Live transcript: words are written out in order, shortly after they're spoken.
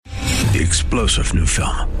the explosive new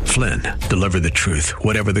film, Flynn, Deliver the Truth,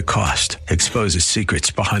 Whatever the Cost, exposes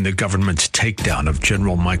secrets behind the government's takedown of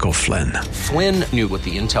General Michael Flynn. Flynn knew what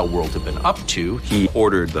the intel world had been up to. He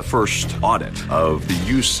ordered the first audit of the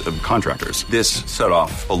use of contractors. This set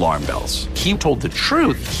off alarm bells. He told the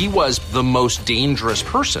truth. He was the most dangerous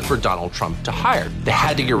person for Donald Trump to hire. They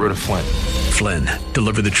had to get rid of Flynn. Flynn,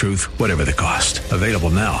 Deliver the Truth, Whatever the Cost. Available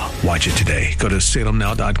now. Watch it today. Go to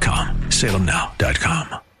salemnow.com.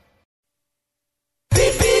 salemnow.com.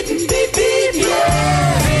 Beep, beep, beep, beep,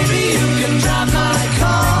 yeah. Baby, you can drive my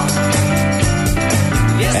car.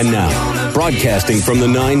 Yes, and now, broadcasting from the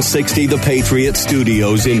 960 The Patriot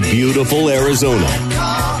Studios in beautiful Arizona,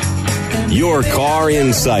 your Car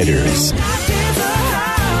Insiders.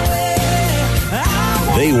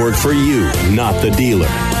 They work for you, not the dealer.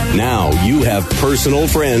 Now you have personal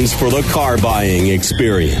friends for the car buying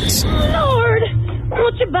experience. Lord,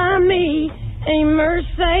 won't you buy me a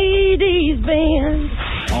Mercedes-Benz?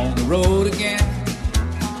 On the road again.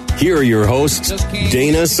 Here are your hosts,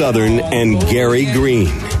 Dana Southern and Gary Green.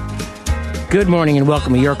 Good morning and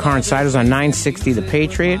welcome to Your Car Insiders on 960 The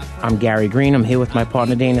Patriot. I'm Gary Green. I'm here with my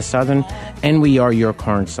partner Dana Southern, and we are Your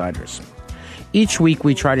Car Insiders. Each week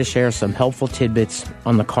we try to share some helpful tidbits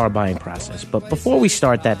on the car buying process. But before we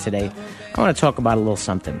start that today, I want to talk about a little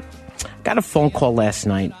something. I got a phone call last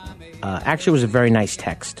night. Actually, it was a very nice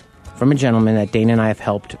text from a gentleman that Dana and I have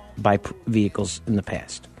helped buy vehicles in the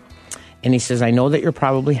past. And he says, I know that you're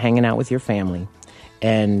probably hanging out with your family,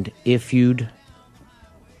 and if you'd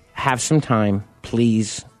have some time,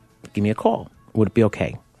 please give me a call. Would it be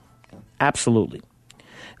okay? Absolutely.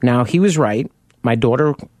 Now, he was right. My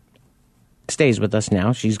daughter stays with us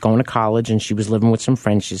now. She's going to college, and she was living with some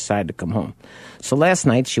friends. She decided to come home. So last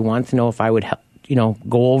night, she wanted to know if I would help,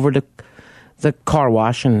 go over to the car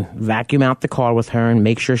wash and vacuum out the car with her and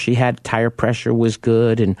make sure she had tire pressure was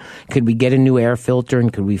good, and could we get a new air filter,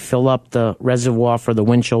 and could we fill up the reservoir for the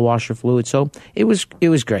windshield washer fluid. So it was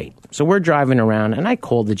great. So we're driving around, and I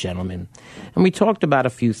called the gentleman, and we talked about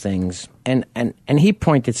a few things, and he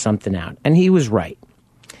pointed something out, and he was right.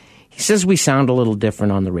 He says we sound a little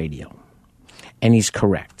different on the radio, and he's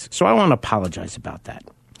correct. So I want to apologize about that.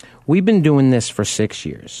 We've been doing this for 6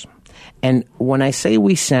 years, and when I say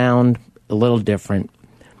we sound a little different,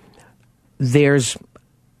 there's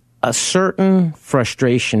a certain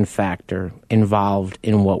frustration factor involved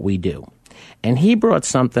in what we do. And he brought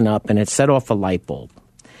something up, and it set off a light bulb.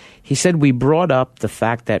 He said we brought up the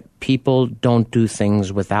fact that people don't do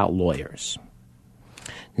things without lawyers.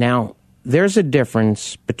 Now, there's a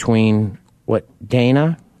difference between what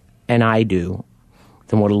Dana and I do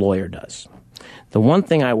than what a lawyer does. The one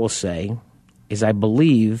thing I will say is I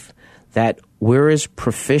believe that we're as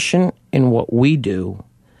proficient in what we do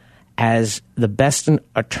as the best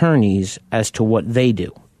attorneys as to what they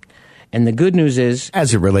do. And the good news is,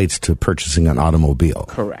 as it relates to purchasing an automobile.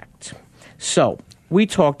 Correct. So we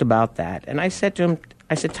talked about that, and I said to him,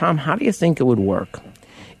 Tom, how do you think it would work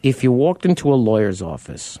if you walked into a lawyer's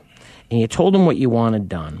office and you told him what you wanted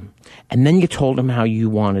done, and then you told him how you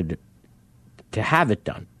wanted to have it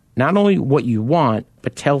done? Not only what you want,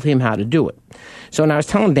 but tell him how to do it. So when I was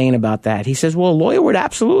telling Dane about that, he says, well, a lawyer would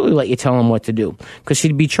absolutely let you tell him what to do, because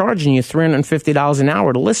he'd be charging you $350 an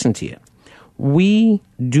hour to listen to you. We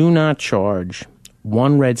do not charge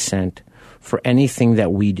 1 red cent for anything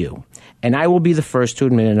that we do. And I will be the first to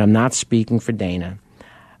admit it, I'm not speaking for Dana.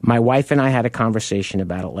 My wife and I had a conversation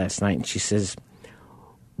about it last night, and she says,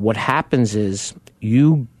 what happens is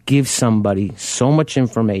you give somebody so much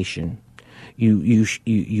information, you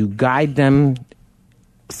guide them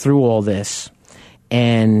through all this,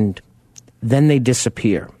 and then they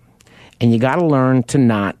disappear. And you got to learn to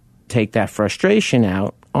not take that frustration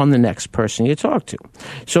out on the next person you talk to.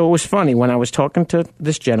 So it was funny, when I was talking to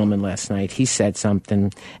this gentleman last night, he said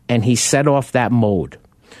something, and he set off that mode,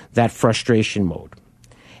 that frustration mode.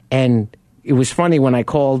 And it was funny when I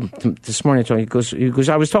called this morning, he goes,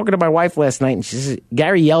 I was talking to my wife last night, and she says,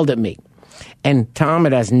 Gary yelled at me. And Tom,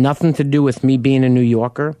 it has nothing to do with me being a New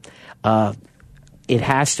Yorker. It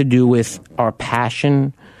has to do with our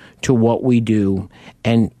passion to what we do.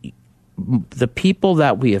 And the people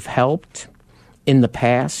that we have helped in the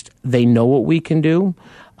past, they know what we can do.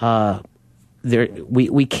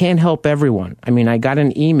 We can't help everyone. I mean, I got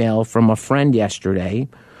an email from a friend yesterday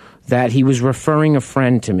that he was referring a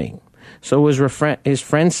friend to me. So his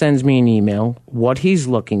friend sends me an email, what he's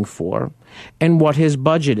looking for, and what his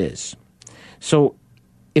budget is. So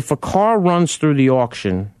if a car runs through the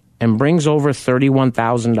auction and brings over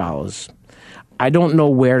 $31,000, I don't know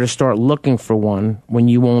where to start looking for one when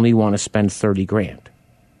you only want to spend $30,000.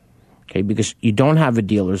 okay, because you don't have a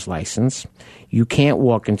dealer's license. You can't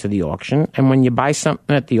walk into the auction. And when you buy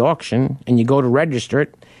something at the auction and you go to register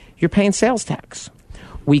it, you're paying sales tax.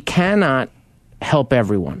 We cannot help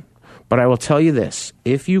everyone. But I will tell you this.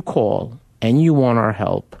 If you call and you want our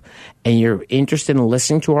help and you're interested in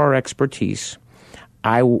listening to our expertise,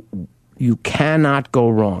 you cannot go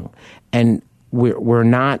wrong. And we're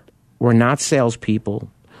not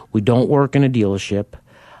salespeople. We don't work in a dealership.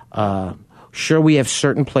 Sure, we have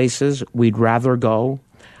certain places we'd rather go,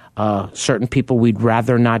 certain people we'd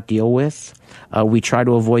rather not deal with. We try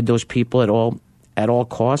to avoid those people at all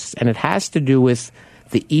costs, and it has to do with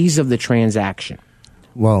the ease of the transaction.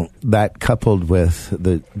 Well, that coupled with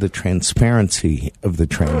the transparency of the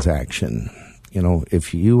transaction,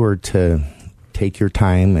 if you were to take your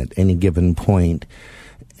time at any given point,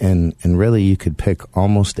 and really you could pick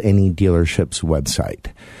almost any dealership's website,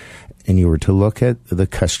 and you were to look at the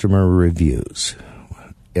customer reviews,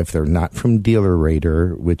 if they're not from Dealer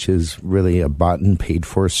Rater, which is really a bought and paid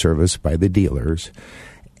for service by the dealers,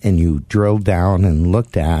 and you drilled down and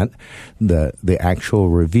looked at the actual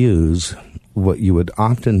reviews, what you would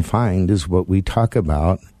often find is what we talk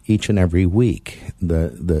about each and every week,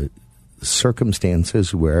 the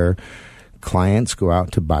circumstances where clients go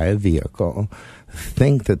out to buy a vehicle,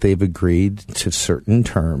 think that they've agreed to certain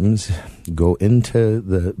terms, go into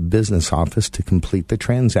the business office to complete the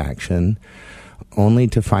transaction, only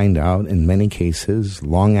to find out in many cases,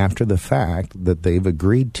 long after the fact, that they've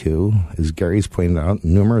agreed to, as Gary's pointed out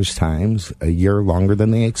numerous times, a year longer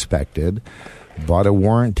than they expected, bought a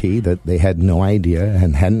warranty that they had no idea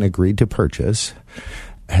and hadn't agreed to purchase,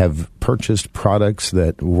 have purchased products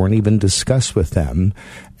that weren't even discussed with them,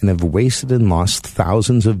 and have wasted and lost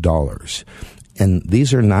thousands of dollars. And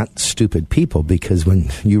these are not stupid people, because when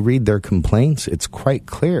you read their complaints, it's quite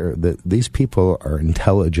clear that these people are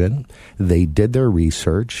intelligent. They did their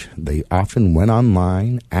research. They often went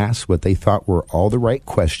online, asked what they thought were all the right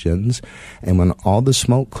questions. And when all the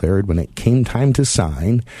smoke cleared, when it came time to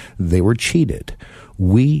sign, they were cheated.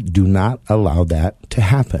 We do not allow that to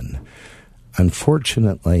happen.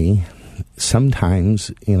 Unfortunately,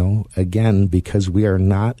 sometimes, again, because we are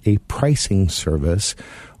not a pricing service,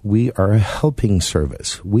 we are a helping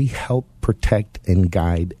service. We help protect and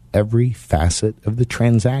guide every facet of the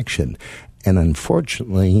transaction. And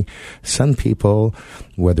unfortunately, some people,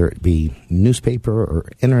 whether it be newspaper or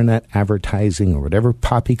internet advertising or whatever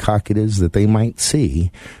poppycock it is that they might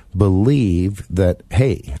see, believe that,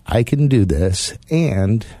 hey, I can do this,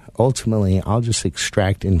 and ultimately I'll just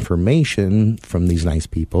extract information from these nice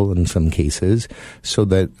people in some cases so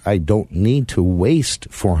that I don't need to waste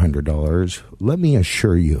 $400. Let me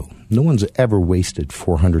assure you, no one's ever wasted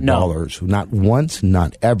 $400. No. Not once,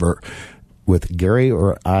 not ever, with Gary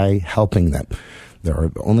or I helping them. There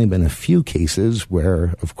have only been a few cases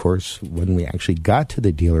where, of course, when we actually got to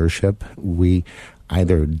the dealership, we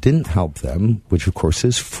either didn't help them, which of course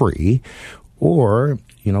is free, or,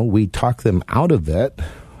 we talked them out of it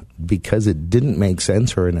because it didn't make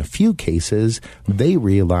sense, or in a few cases, they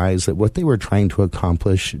realized that what they were trying to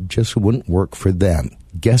accomplish just wouldn't work for them.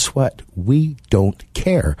 Guess what? We don't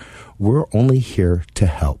care. We're only here to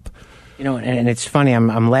help. And it's funny,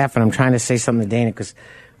 I'm laughing. I'm trying to say something to Dana because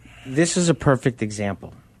this is a perfect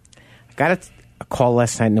example. I got a call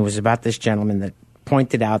last night, and it was about this gentleman that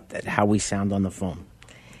pointed out that how we sound on the phone.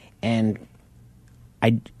 And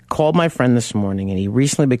I called my friend this morning, and he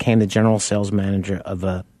recently became the general sales manager of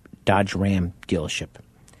a Dodge Ram dealership.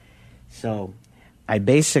 So I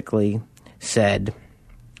basically said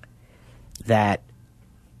that,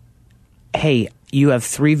 hey, you have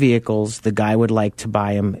 3 vehicles. The guy would like to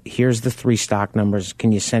buy them. Here's the 3 stock numbers.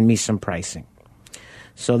 Can you send me some pricing?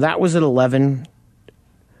 So that was at 11.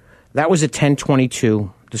 That was at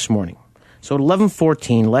 10:22 this morning. So at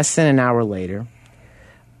 11:14, less than an hour later,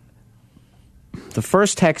 the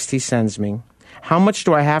first text he sends me, how much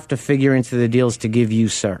do I have to figure into the deals to give you,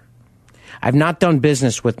 sir? I've not done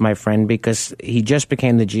business with my friend because he just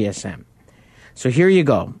became the GSM. So here you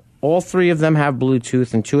go. All 3 of them have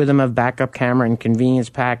Bluetooth, and 2 of them have backup camera and convenience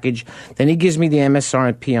package. Then he gives me the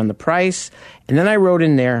MSRP on the price, and then I wrote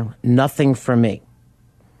in there, nothing for me,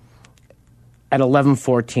 at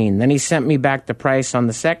 11:14. Then he sent me back the price on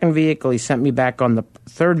the second vehicle. He sent me back on the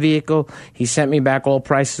third vehicle. He sent me back all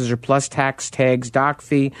prices are plus tax, tags, doc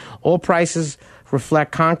fee. All prices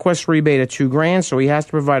reflect Conquest rebate of $2,000, so he has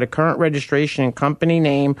to provide a current registration and company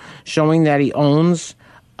name showing that he owns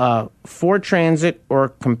Ford Transit or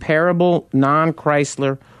comparable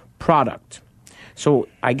non-Chrysler product. So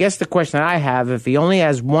I guess the question that I have, if he only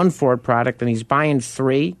has 1 Ford product and he's buying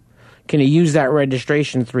 3, can he use that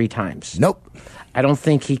registration 3 times? Nope. I don't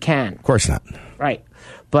think he can. Of course not. Right.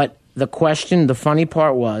 But the question, the funny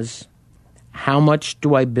part was, how much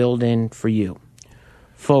do I build in for you?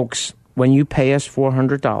 Folks, when you pay us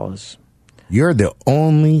 $400... You're the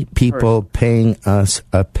only people paying us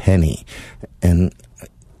a penny. And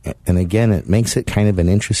again, it makes it kind of an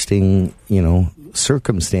interesting,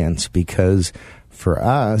 circumstance, because for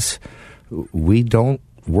us, we don't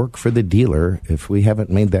work for the dealer. If we haven't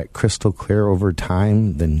made that crystal clear over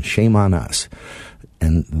time, then shame on us.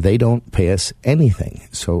 And they don't pay us anything.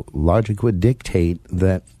 So logic would dictate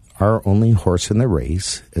that our only horse in the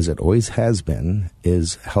race, as it always has been,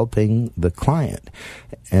 is helping the client.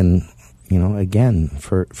 And again,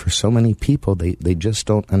 for so many people, they just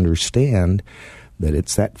don't understand that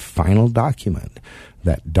it's that final document.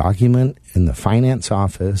 That document in the finance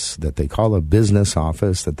office that they call a business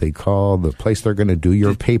office, that they call the place they're going to do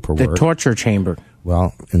your paperwork. The torture chamber.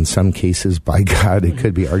 Well, in some cases, by God, it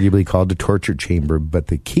could be arguably called a torture chamber. But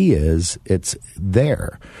the key is it's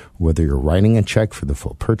there. Whether you're writing a check for the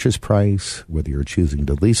full purchase price, whether you're choosing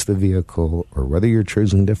to lease the vehicle, or whether you're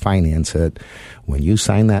choosing to finance it, when you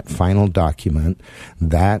sign that final document,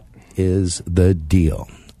 that is the deal.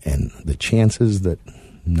 And the chances that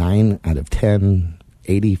 9 out of 10,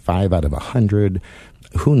 85 out of 100,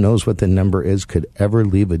 who knows what the number is, could ever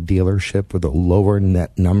leave a dealership with a lower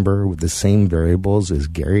net number with the same variables as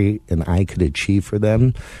Gary and I could achieve for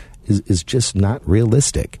them is just not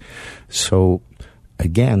realistic. So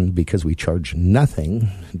again, because we charge nothing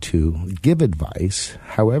to give advice,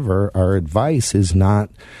 however, our advice is not,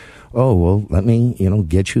 oh, well, let me,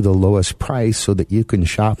 get you the lowest price so that you can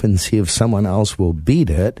shop and see if someone else will beat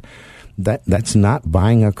it. That's not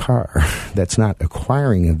buying a car. That's not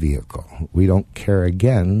acquiring a vehicle. We don't care,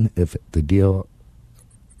 again, if the dealer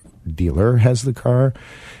has the car.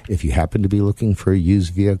 If you happen to be looking for a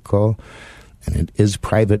used vehicle and it is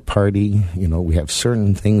private party, we have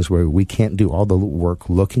certain things where we can't do all the work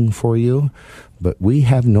looking for you, but we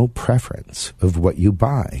have no preference of what you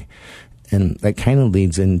buy. And that kind of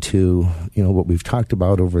leads into, what we've talked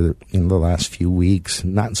about in the last few weeks,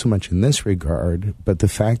 not so much in this regard, but the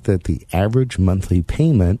fact that the average monthly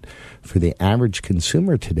payment for the average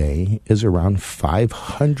consumer today is around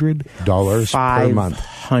 $500 per month.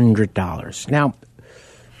 $500. Now,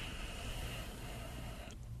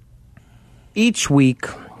 each week,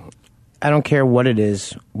 I don't care what it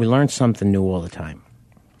is, we learn something new all the time.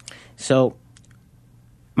 So,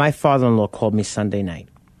 my father-in-law called me Sunday night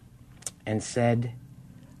and said,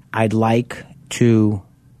 I'd like to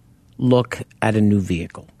look at a new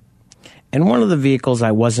vehicle. And one of the vehicles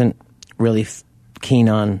I wasn't really keen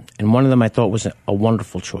on, and one of them I thought was a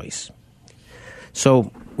wonderful choice.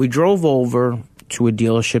 So we drove over to a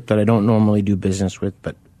dealership that I don't normally do business with,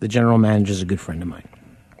 but the general manager is a good friend of mine.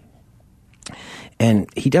 And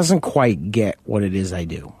he doesn't quite get what it is I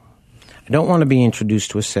do. I don't want to be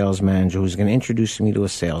introduced to a sales manager who's going to introduce me to a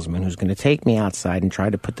salesman who's going to take me outside and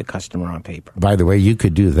try to put the customer on paper. By the way, you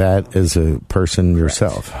could do that as a person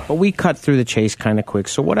yourself. But we cut through the chase kind of quick.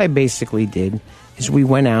 So what I basically did is we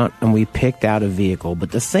went out and we picked out a vehicle.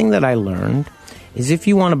 But the thing that I learned is if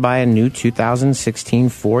you want to buy a new 2016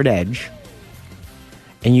 Ford Edge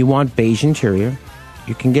and you want beige interior,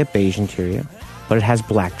 you can get beige interior, but it has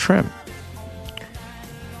black trim.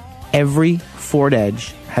 Every Ford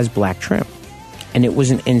Edge has black trim. And it was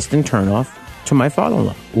an instant turnoff to my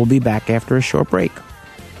father-in-law. We'll be back after a short break.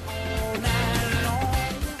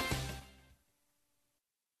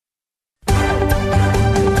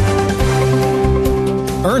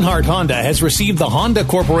 Earnhardt Honda has received the Honda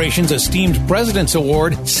Corporation's esteemed President's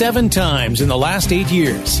Award 7 times in the last 8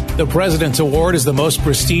 years. The President's Award is the most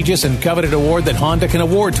prestigious and coveted award that Honda can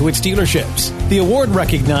award to its dealerships. The award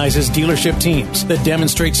recognizes dealership teams that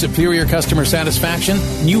demonstrate superior customer satisfaction,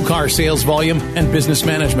 new car sales volume, and business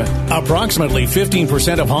management. Approximately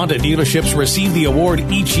 15% of Honda dealerships receive the award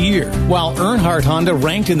each year, while Earnhardt Honda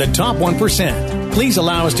ranked in the top 1%. Please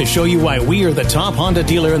allow us to show you why we are the top Honda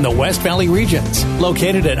dealer in the West Valley regions,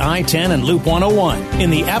 located at I-10 and Loop 101 in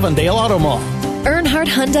the Avondale Auto Mall. Earnhardt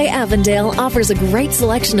Hyundai Avondale offers a great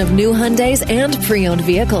selection of new Hyundais and pre-owned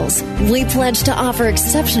vehicles. We pledge to offer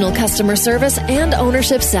exceptional customer service and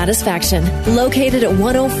ownership satisfaction. Located at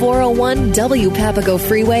 10401 W Papago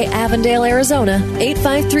Freeway, Avondale, Arizona,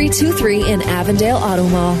 85323 in Avondale Auto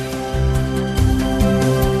Mall.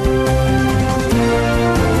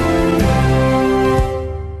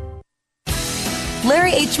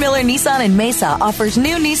 Larry H. Miller Nissan in Mesa offers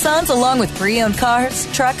new Nissans along with pre-owned cars,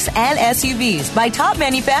 trucks, and SUVs by top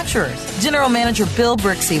manufacturers. General Manager Bill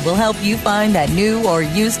Brixey will help you find that new or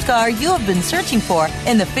used car you have been searching for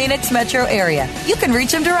in the Phoenix metro area. You can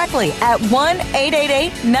reach him directly at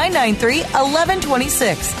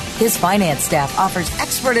 1-888-993-1126. His finance staff offers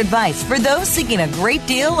expert advice for those seeking a great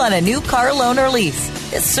deal on a new car loan or lease.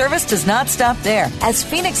 This service does not stop there, as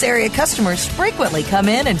Phoenix area customers frequently come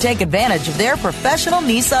in and take advantage of their professional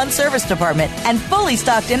Nissan service department and fully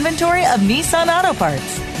stocked inventory of Nissan auto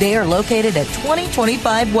parts. They are located at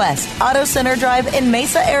 2025 West Auto Center Drive in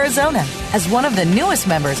Mesa, Arizona. As one of the newest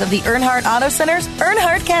members of the Earnhardt Auto Centers,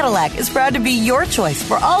 Earnhardt Cadillac is proud to be your choice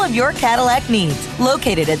for all of your Cadillac needs.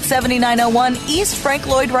 Located at 7901 East Frank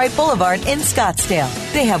Lloyd Wright Boulevard in Scottsdale.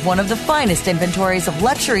 They have one of the finest inventories of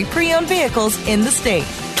luxury pre-owned vehicles in the state.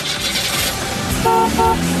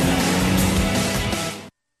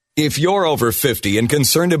 If you're over 50 and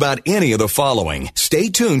concerned about any of the following, stay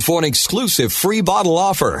tuned for an exclusive free bottle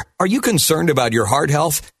offer. Are you concerned about your heart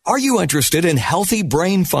health? Are you interested in healthy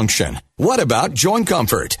brain function? What about joint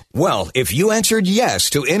comfort? Well, if you answered yes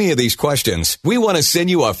to any of these questions, we want to send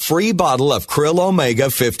you a free bottle of Krill Omega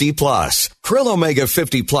 50 Plus. Krill Omega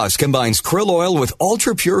 50 Plus combines krill oil with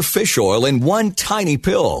ultra-pure fish oil in one tiny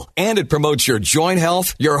pill. And it promotes your joint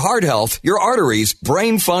health, your heart health, your arteries,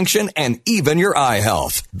 brain function, and even your eye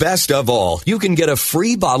health. Best of all, you can get a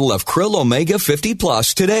free bottle of Krill Omega 50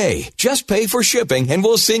 Plus today. Just pay for shipping and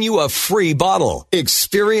we'll send you a free bottle.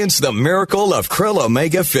 Experience the miracle of Krill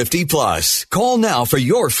Omega 50 Plus. Call now for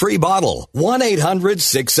your free bottle.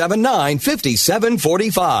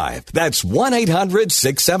 1-800-679-5745. That's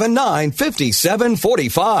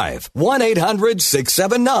 1-800-679-5745.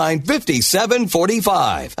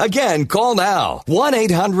 1-800-679-5745. Again, call now.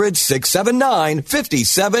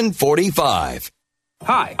 1-800-679-5745.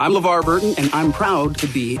 Hi, I'm LeVar Burton, and I'm proud to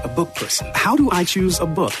be a book person. How do I choose a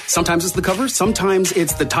book? Sometimes it's the cover, sometimes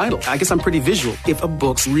it's the title. I guess I'm pretty visual. If a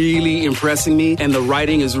book's really impressing me and the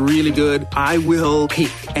writing is really good, I will peek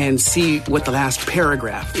and see what the last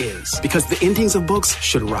paragraph is, because the endings of books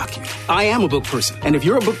should rock you. I am a book person, and if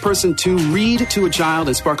you're a book person too, read to a child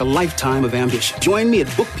and spark a lifetime of ambition. Join me at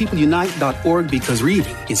bookpeopleunite.org, because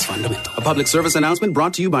reading is fundamental. A public service announcement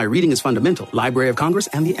brought to you by Reading is Fundamental, Library of Congress,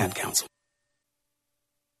 and the Ad Council.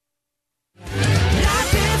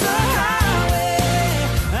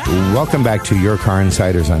 Welcome back to Your Car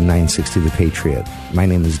Insiders on 960 The Patriot. My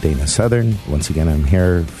name is Dana Southern. Once again, I'm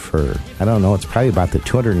here for, I don't know, it's probably about the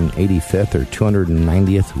 285th or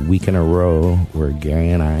 290th week in a row where Gary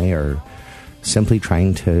and I are simply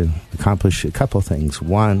trying to accomplish a couple things.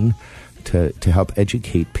 One, to help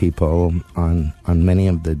educate people on many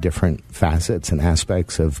of the different facets and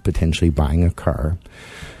aspects of potentially buying a car,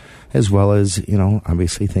 as well as,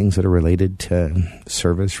 obviously things that are related to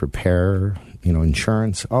service, repair,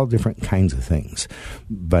 insurance, all different kinds of things.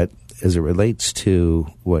 But as it relates to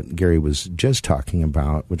what Gary was just talking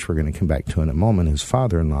about, which we're going to come back to in a moment, his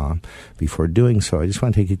father-in-law, before doing so, I just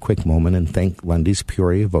want to take a quick moment and thank Lundy's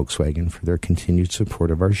Peoria Volkswagen for their continued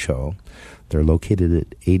support of our show. They're located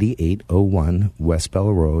at 8801 West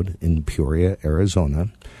Bell Road in Peoria, Arizona.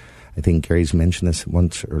 I think Gary's mentioned this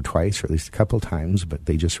once or twice, or at least a couple times, but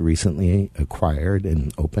they just recently acquired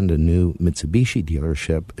and opened a new Mitsubishi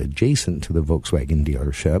dealership adjacent to the Volkswagen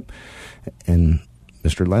dealership. And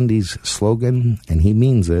Mr. Lundy's slogan, and he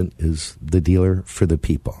means it, is the dealer for the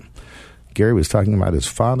people. Gary was talking about his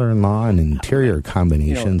father-in-law and interior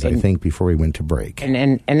combinations, I think, before we went to break.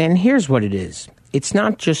 And then here's what it is. It's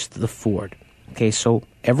not just the Ford. Okay, so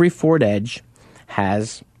every Ford Edge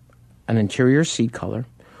has an interior seat color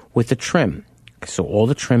with the trim. So all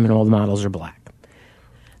the trim and all the models are black.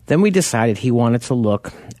 Then we decided he wanted to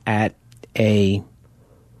look at a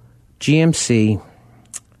GMC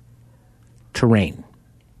Terrain.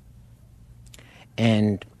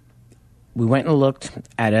 And we went and looked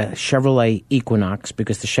at a Chevrolet Equinox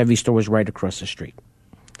because the Chevy store was right across the street.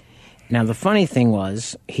 Now, the funny thing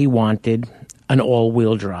was he wanted an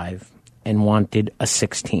all-wheel drive and wanted a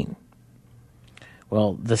 16.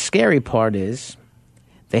 Well, the scary part is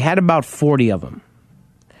they had about 40 of them,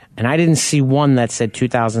 and I didn't see one that said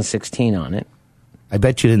 2016 on it. I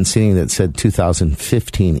bet you didn't see any that said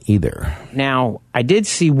 2015 either. Now, I did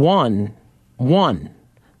see one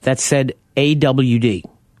that said AWD.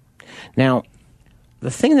 Now,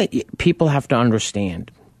 the thing that people have to understand,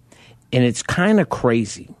 and it's kind of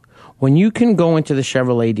crazy, when you can go into the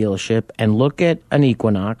Chevrolet dealership and look at an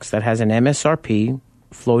Equinox that has an MSRP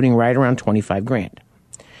floating right around $25,000.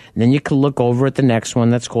 And then you can look over at the next one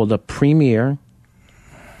that's called a Premier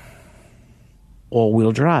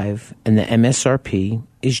all-wheel drive, and the MSRP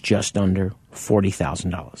is just under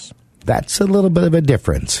 $40,000. That's a little bit of a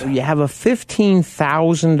difference. So you have a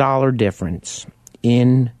 $15,000 difference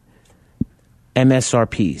in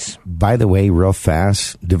MSRPs. By the way, real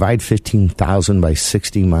fast, divide 15,000 by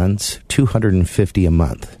 60 months, $250 a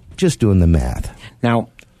month. Just doing the math. Now,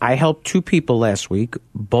 I helped two people last week,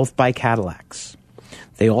 both buy Cadillacs.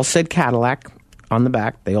 They all said Cadillac on the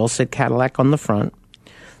back. They all said Cadillac on the front.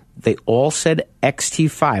 They all said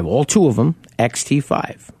XT5, all two of them,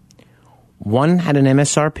 XT5. One had an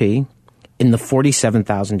MSRP in the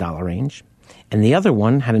 $47,000 range, and the other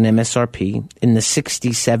one had an MSRP in the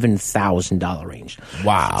 $67,000 range.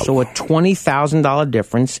 Wow. So a $20,000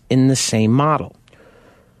 difference in the same model.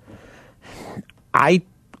 I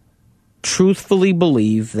truthfully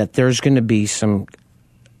believe that there's going to be some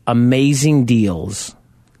amazing deals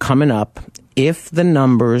coming up if the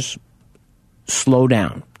numbers slow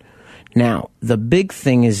down. Now, the big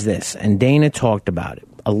thing is this, and Dana talked about it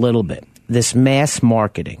a little bit, this mass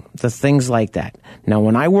marketing, the things like that. Now,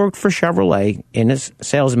 when I worked for Chevrolet in a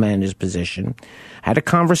sales manager's position, I had a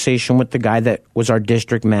conversation with the guy that was our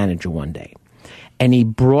district manager one day, and he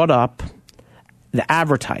brought up the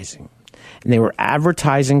advertising. And they were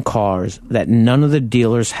advertising cars that none of the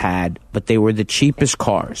dealers had, but they were the cheapest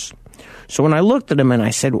cars. So when I looked at him and I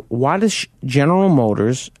said, why does General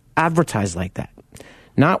Motors advertise like that?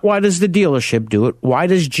 Not why does the dealership do it? Why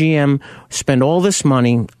does GM spend all this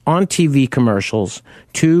money on TV commercials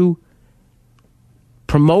to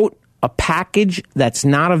promote a package that's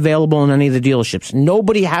not available in any of the dealerships?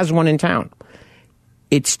 Nobody has one in town.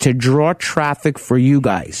 It's to draw traffic for you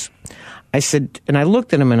guys. I said, and I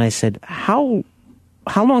looked at him and I said, how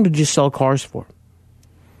long did you sell cars for?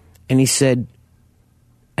 And he said,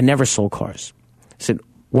 I never sold cars. I said,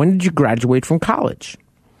 when did you graduate from college?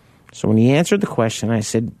 So when he answered the question, I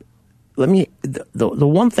said, the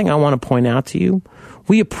one thing I want to point out to you,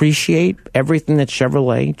 we appreciate everything that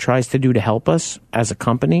Chevrolet tries to do to help us as a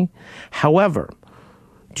company. However,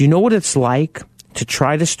 do you know what it's like to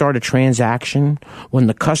try to start a transaction when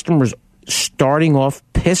the customer's starting off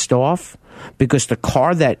pissed off because the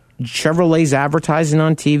car that Chevrolet's advertising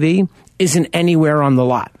on TV isn't anywhere on the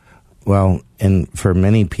lot? Well, and for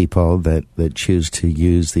many people that choose to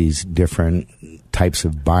use these different types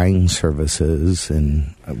of buying services,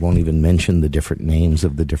 and I won't even mention the different names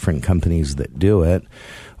of the different companies that do it,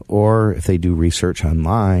 or if they do research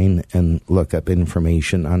online and look up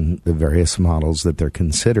information on the various models that they're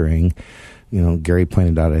considering, Gary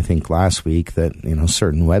pointed out, I think last week, that,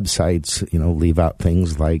 certain websites, leave out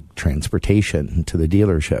things like transportation to the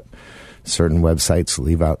dealership. Certain websites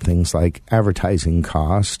leave out things like advertising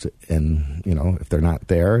cost, and, if they're not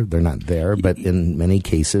there, they're not there. But in many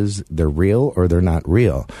cases, they're real or they're not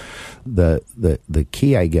real. The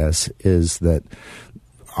key, I guess, is that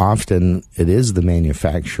often it is the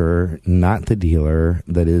manufacturer, not the dealer,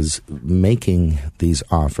 that is making these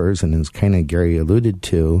offers. And as kind of Gary alluded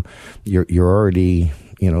to, you're already,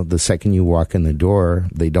 the second you walk in the door,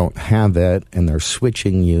 they don't have it, and they're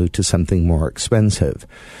switching you to something more expensive.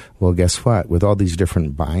 Well, guess what? With all these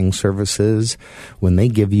different buying services, when they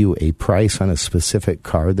give you a price on a specific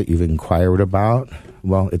car that you've inquired about,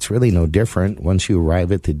 well, it's really no different. Once you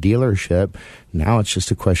arrive at the dealership, now it's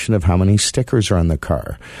just a question of how many stickers are on the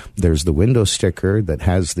car. There's the window sticker that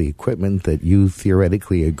has the equipment that you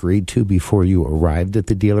theoretically agreed to before you arrived at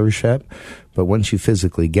the dealership. But once you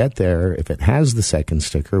physically get there, if it has the second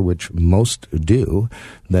sticker, which most do,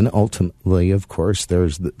 then ultimately, of course,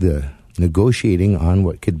 there's the negotiating on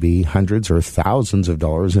what could be hundreds or thousands of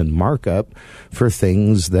dollars in markup for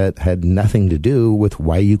things that had nothing to do with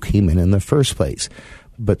why you came in the first place.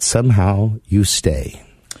 But somehow you stay.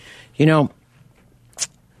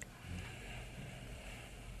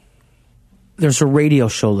 There's a radio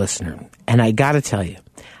show listener, and I got to tell you,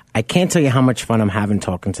 I can't tell you how much fun I'm having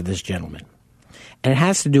talking to this gentleman. And it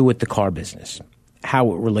has to do with the car business,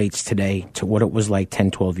 how it relates today to what it was like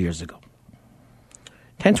 10, 12 years ago.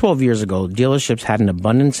 10, 12 years ago, dealerships had an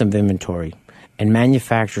abundance of inventory and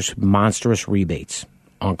manufacturers had monstrous rebates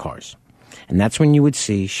on cars. And that's when you would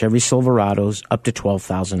see Chevy Silverados up to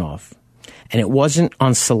 $12,000 off. And it wasn't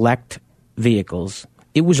on select vehicles.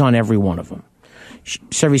 It was on every one of them.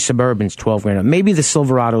 Chevy Suburbans, $12,000 off. Maybe the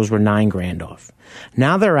Silverados were $9,000 off.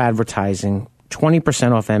 Now they're advertising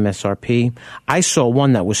 20% off MSRP. I saw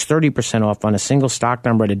one that was 30% off on a single stock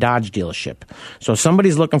number at a Dodge dealership. So if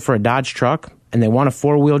somebody's looking for a Dodge truck and they want a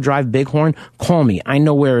four-wheel drive Bighorn, call me. I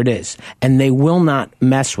know where it is. And they will not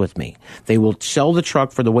mess with me. They will sell the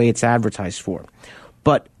truck for the way it's advertised for.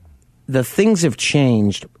 But the things have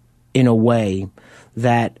changed in a way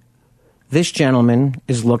that this gentleman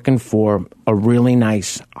is looking for a really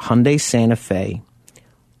nice Hyundai Santa Fe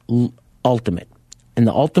Ultimate. And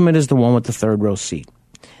the Ultimate is the one with the third row seat.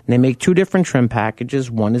 And they make two different trim packages.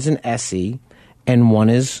 One is an SE and one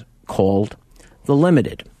is called the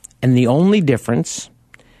Limited. And the only difference,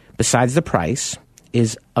 besides the price,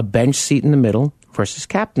 is a bench seat in the middle versus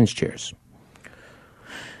captain's chairs.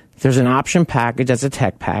 There's an option package that's a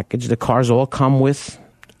tech package. The cars all come with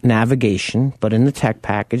navigation, but in the tech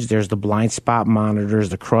package, there's the blind spot monitors,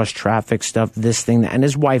 the cross traffic stuff, this thing, and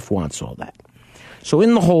his wife wants all that. So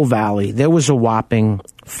in the whole valley, there was a whopping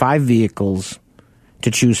 5 vehicles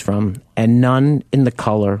to choose from, and none in the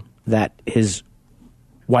color that his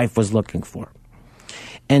wife was looking for.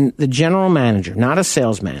 And the general manager, not a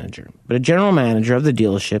sales manager, but a general manager of the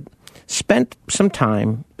dealership, spent some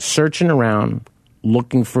time searching around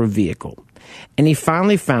looking for a vehicle. And he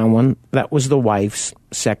finally found one that was the wife's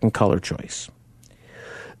second color choice.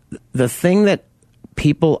 The thing that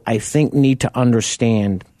people, I think, need to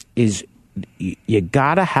understand is you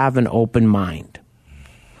got to have an open mind.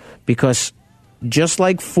 Because just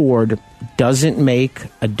like Ford doesn't make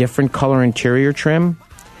a different color interior trim,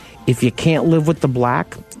 if you can't live with the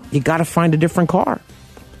black, you got to find a different car.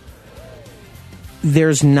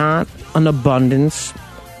 There's not an abundance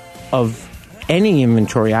of any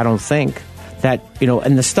inventory, I don't think, that,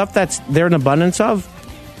 and the stuff that's there in abundance of,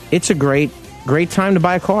 it's a great time to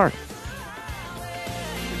buy a car.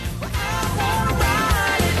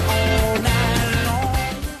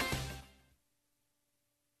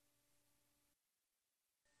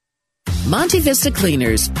 Monte Vista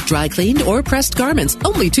Cleaners. Dry cleaned or pressed garments,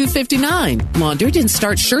 only $2.59. Laundered and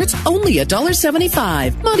starched shirts, only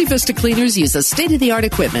 $1.75. Monte Vista Cleaners uses state-of-the-art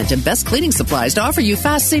equipment and best cleaning supplies to offer you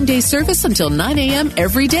fast same-day service until 9 a.m.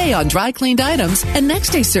 every day on dry cleaned items and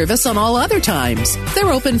next-day service on all other times.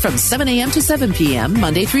 They're open from 7 a.m. to 7 p.m.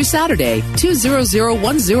 Monday through Saturday.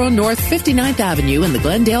 20010 North 59th Avenue in the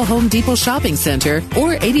Glendale Home Depot Shopping Center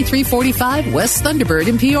or 8345 West Thunderbird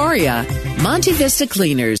in Peoria. Monte Vista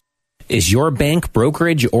Cleaners. Is your bank,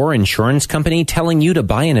 brokerage, or insurance company telling you to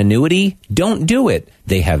buy an annuity? Don't do it.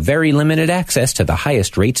 They have very limited access to the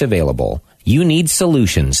highest rates available. You need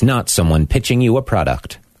solutions, not someone pitching you a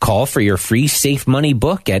product. Call for your free Safe Money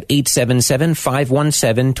book at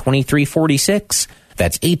 877-517-2346.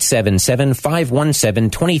 That's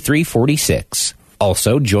 877-517-2346.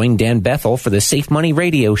 Also, join Dan Bethel for the Safe Money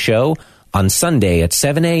Radio Show on Sunday at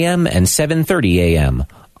 7 a.m. and 7:30 a.m.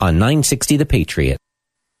 on 960 The Patriot.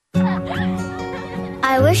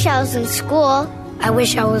 I wish I was in school. I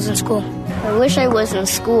wish I was in school. I wish I was in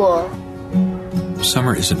school.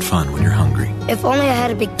 Summer isn't fun when you're hungry. If only I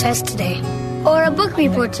had a big test today. Or a book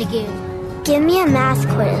report to give. Give me a math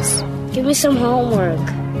quiz. Give me some homework.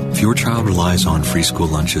 If your child relies on free school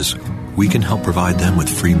lunches, we can help provide them with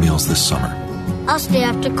free meals this summer. I'll stay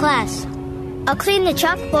after class. I'll clean the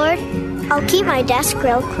chalkboard. I'll keep my desk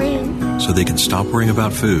real clean. So they can stop worrying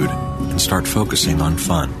about food and start focusing on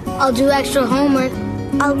fun. I'll do extra homework.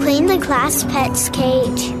 I'll clean the class pet's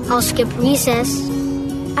cage. I'll skip recess.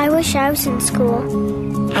 I wish I was in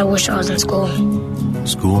school. I wish I was in school.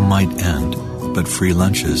 School might end, but free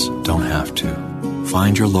lunches don't have to.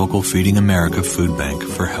 Find your local Feeding America food bank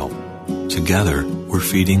for help. Together, we're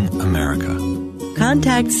feeding America.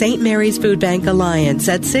 Contact St. Mary's Food Bank Alliance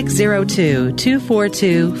at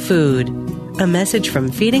 602-242-FOOD. A message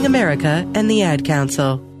from Feeding America and the Ad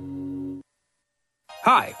Council.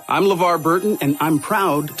 Hi, I'm LeVar Burton, and I'm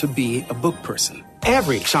proud to be a book person.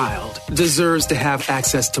 Every child deserves to have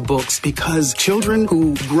access to books because children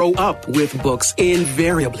who grow up with books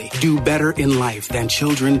invariably do better in life than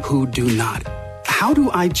children who do not. How do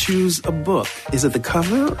I choose a book? Is it the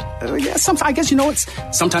cover? Yeah, I guess,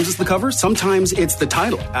 sometimes it's the cover, sometimes it's the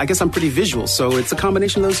title. I guess I'm pretty visual, so it's a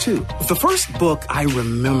combination of those two. The first book I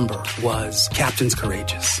remember was Captains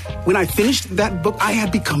Courageous. When I finished that book, I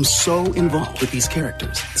had become so involved with these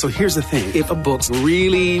characters. So here's the thing. If a book's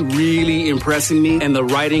really, really impressing me and the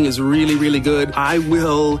writing is really, really good, I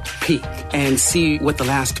will peek and see what the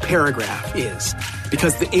last paragraph is.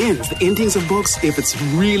 Because the endings of books, if it's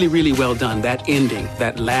really, really well done, that ending,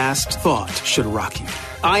 that last thought should rock you.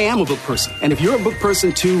 I am a book person, and if you're a book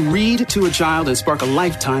person too, read to a child and spark a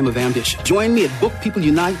lifetime of ambition. Join me at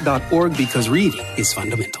bookpeopleunite.org because reading is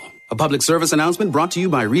fundamental. A public service announcement brought to you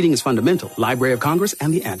by Reading is Fundamental, Library of Congress,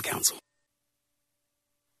 and the Ad Council.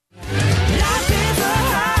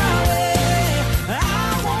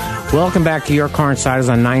 Welcome back to Your Car Insiders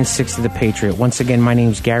on 960 The Patriot. Once again, my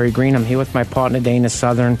name is Gary Green. I'm here with my partner, Dana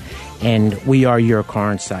Southern, and we are Your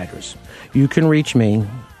Car Insiders. You can reach me,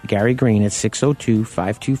 Gary Green, at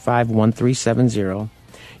 602-525-1370.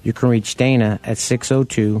 You can reach Dana at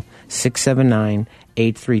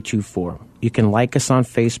 602-679-8324. You can like us on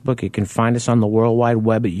Facebook. You can find us on the World Wide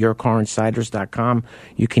Web at YourCarInsiders.com.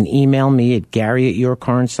 You can email me at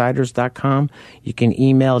Gary@YourCarInsiders.com. You can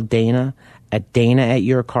email Dana at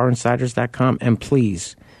Dana@YourCarInsiders.com. And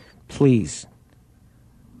please,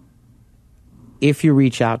 if you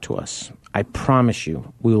reach out to us, I promise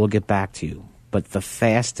you we will get back to you. but the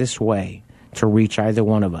fastest way to reach either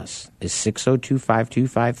one of us is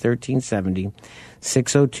 602-525-1370,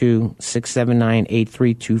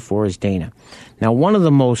 602-679-8324 is Dana. Now, one of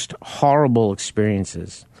the most horrible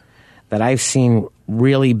experiences that I've seen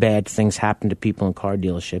really bad things happen to people in car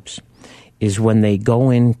dealerships is when they go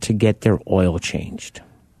in to get their oil changed.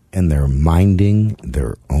 And they're minding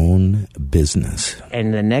their own business.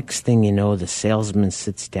 And the next thing you know, the salesman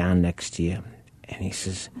sits down next to you and he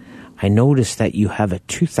says, I noticed that you have a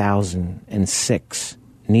 2006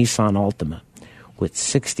 Nissan Altima with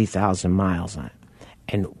 60,000 miles on it.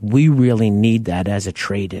 And we really need that as a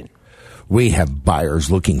trade-in. We have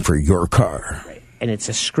buyers looking for your car. Right. And it's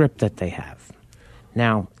a script that they have.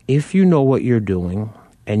 Now, if you know what you're doing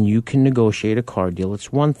and you can negotiate a car deal,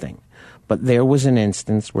 it's one thing. But there was an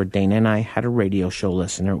instance where Dana and I had a radio show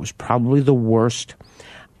listener. It was probably the worst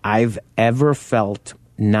I've ever felt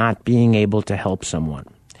not being able to help someone.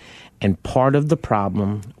 And part of the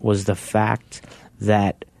problem was the fact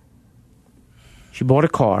that she bought a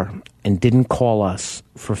car and didn't call us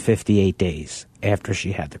for 58 days after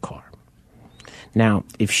she had the car. Now,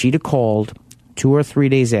 if she'd have called 2 or 3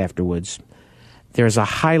 days afterwards, there's a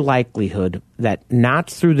high likelihood that not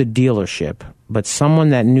through the dealership, but someone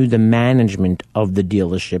that knew the management of the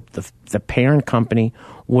dealership, the parent company,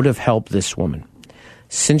 would have helped this woman.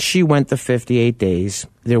 Since she went the 58 days,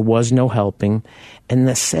 there was no helping. And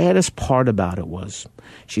the saddest part about it was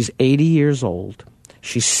she's 80 years old.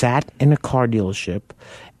 She sat in a car dealership,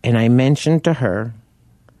 and I mentioned to her,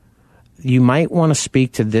 you might want to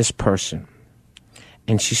speak to this person.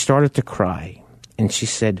 And she started to cry. And she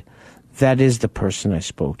said, that is the person I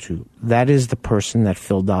spoke to. That is the person that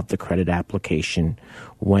filled out the credit application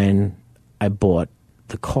when I bought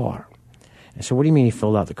the car. I said, what do you mean you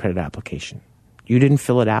filled out the credit application? You didn't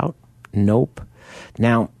fill it out? Nope.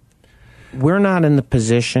 Now, we're not in the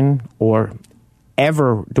position, or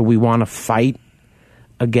ever do we want to fight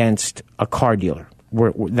against a car dealer.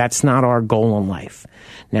 That's not our goal in life.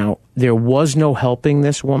 Now, there was no helping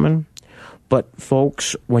this woman. But,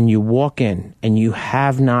 folks, when you walk in and you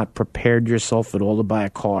have not prepared yourself at all to buy a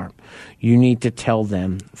car, you need to tell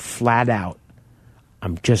them flat out,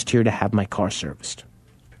 I'm just here to have my car serviced.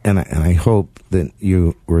 And I hope that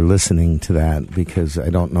you were listening to that, because I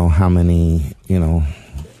don't know how many,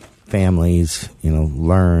 families,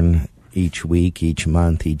 learn each week, each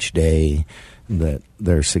month, each day that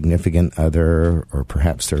their significant other, or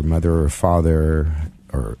perhaps their mother or father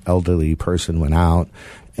or elderly person, went out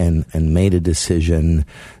and made a decision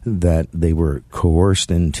that they were coerced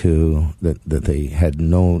into, that they had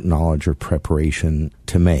no knowledge or preparation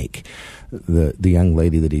to make. The young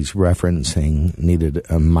lady that he's referencing needed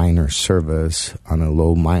a minor service on a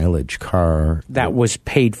low mileage car that was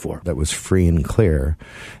paid for, that was free and clear,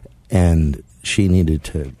 and she needed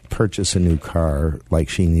to purchase a new car like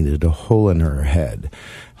she needed a hole in her head.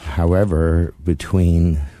 However,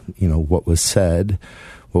 between what was said,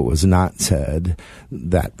 what was not said,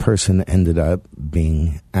 that person ended up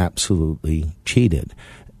being absolutely cheated.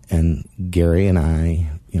 And Gary and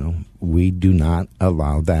I, we do not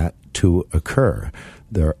allow that to occur.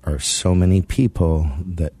 There are so many people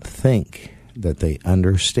that think that they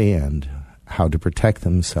understand how to protect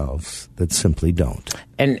themselves that simply don't.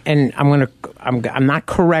 And I'm not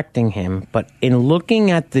correcting him, but in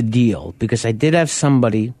looking at the deal, because I did have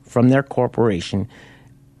somebody from their corporation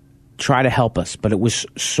try to help us, but it was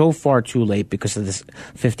so far too late because of this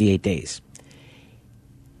 58 days.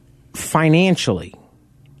 Financially,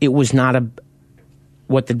 it was not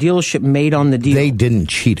what the dealership made on the deal. They didn't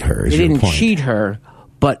cheat her. They didn't cheat her,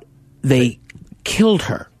 but they killed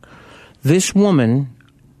her. This woman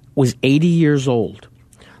was 80 years old,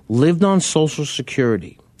 lived on Social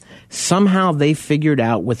Security. Somehow they figured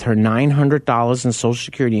out with her $900 in Social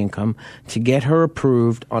Security income to get her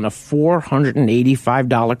approved on a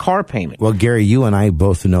 $485 car payment. Well, Gary, you and I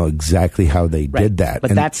both know exactly how they did that.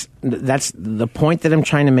 But that's the point that I'm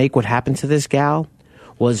trying to make. What happened to this gal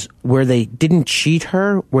was where they didn't cheat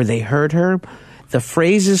her, where they hurt her. The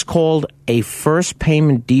phrase is called a first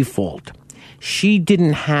payment default. She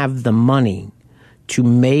didn't have the money to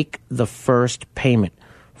make the first payment.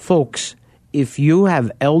 Folks, if you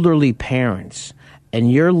have elderly parents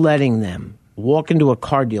and you're letting them walk into a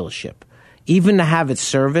car dealership, even to have it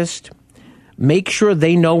serviced, make sure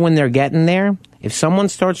they know when they're getting there. If someone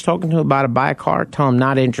starts talking to them about to buy a car, tell them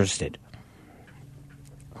not interested.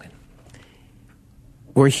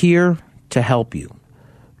 We're here to help you.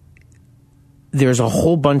 There's a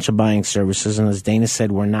whole bunch of buying services, and as Dana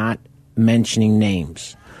said, we're not mentioning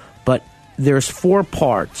names. But there's 4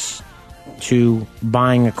 parts to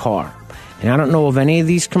buying a car. And I don't know of any of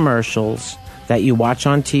these commercials that you watch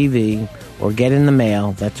on TV or get in the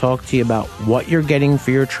mail that talk to you about what you're getting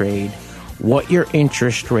for your trade, what your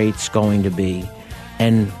interest rate's going to be,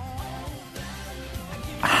 and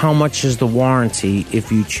how much is the warranty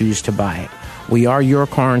if you choose to buy it. We are Your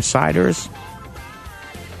Car Insiders.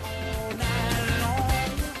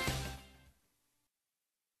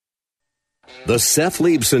 The Seth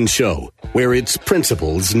Leibson Show, where it's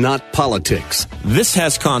principles, not politics. This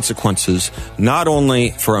has consequences not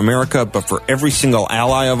only for America, but for every single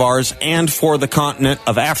ally of ours and for the continent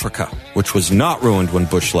of Africa, which was not ruined when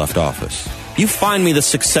Bush left office. You find me the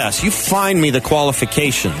success, you find me the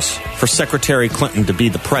qualifications for Secretary Clinton to be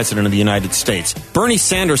the President of the United States. Bernie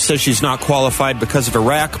Sanders says she's not qualified because of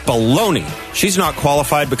Iraq. Baloney. She's not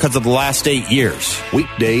qualified because of the last 8 years.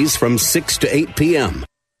 Weekdays from 6 to 8 p.m.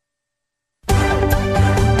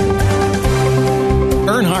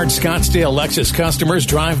 Earnhardt Scottsdale Lexus customers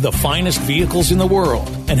drive the finest vehicles in the world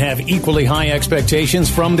and have equally high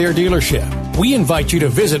expectations from their dealership. We invite you to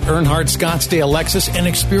visit Earnhardt Scottsdale Lexus and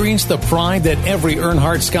experience the pride that every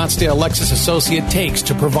Earnhardt Scottsdale Lexus associate takes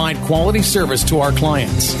to provide quality service to our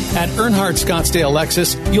clients. At Earnhardt Scottsdale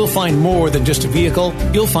Lexus, you'll find more than just a vehicle.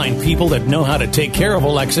 You'll find people that know how to take care of a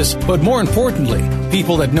Lexus, but more importantly,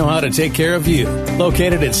 people that know how to take care of you.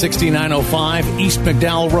 Located at 6905 East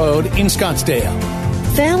McDowell Road in Scottsdale.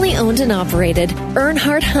 Family owned and operated,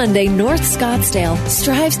 Earnhardt Hyundai North Scottsdale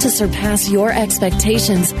strives to surpass your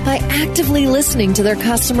expectations by actively listening to their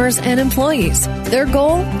customers and employees. Their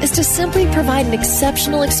goal is to simply provide an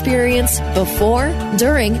exceptional experience before,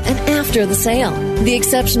 during, and after the sale. The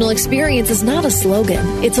exceptional experience is not a slogan,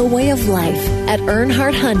 it's a way of life at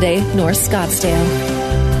Earnhardt Hyundai North Scottsdale.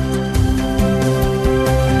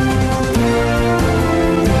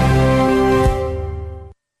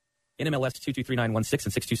 NMLS 2239116 and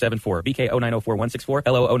 6274. BK 0904164.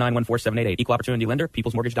 LO 0914788. Equal Opportunity Lender.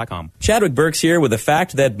 PeoplesMortgage.com. Chadwick Burks here with a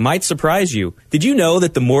fact that might surprise you. Did you know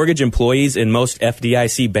that the mortgage employees in most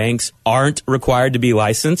FDIC banks aren't required to be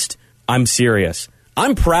licensed? I'm serious.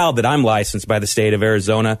 I'm proud that I'm licensed by the state of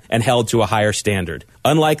Arizona and held to a higher standard.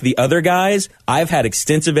 Unlike the other guys, I've had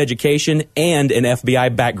extensive education and an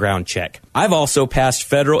FBI background check. I've also passed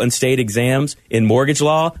federal and state exams in mortgage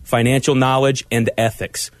law, financial knowledge, and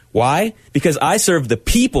ethics. Why? Because I serve the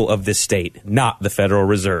people of this state, not the Federal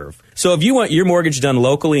Reserve. So if you want your mortgage done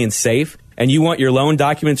locally and safe, and you want your loan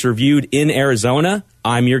documents reviewed in Arizona,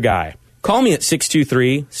 I'm your guy. Call me at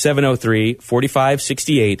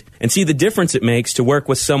 623-703-4568 and see the difference it makes to work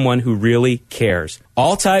with someone who really cares.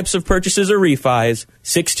 All types of purchases or refis,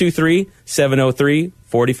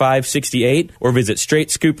 623-703-4568, or visit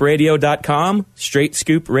straightscoopradio.com,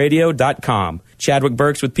 straightscoopradio.com. Chadwick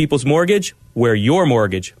Burks with People's Mortgage, where your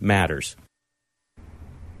mortgage matters.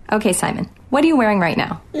 Okay, Simon, what are you wearing right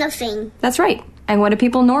now? Nothing. That's right. And what do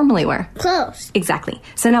people normally wear? Clothes. Exactly.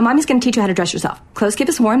 So now Mommy's going to teach you how to dress yourself. Clothes keep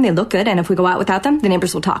us warm, they look good, and if we go out without them, the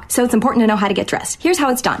neighbors will talk. So it's important to know how to get dressed. Here's how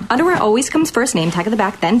it's done. Underwear always comes first, name tag at the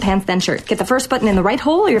back, then pants, then shirt. Get the first button in the right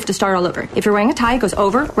hole, or you have to start all over. If you're wearing a tie, it goes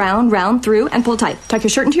over, round, through, and pull tight. Tuck your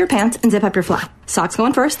shirt into your pants and zip up your fly. Socks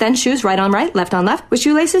going first, then shoes right on right, left on left. With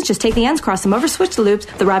shoelaces, just take the ends, cross them over, switch the loops.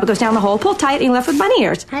 The rabbit goes down the hole, pull tight, and you're left with bunny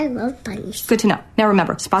ears. I love bunnies. Good to know. Now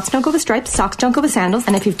remember, spots don't go with stripes, socks don't go with sandals,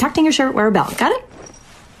 and if you've tucked in your shirt, wear a belt. Got it?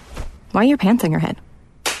 Why are your pants on your head?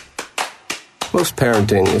 Most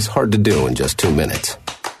parenting is hard to do in just 2 minutes.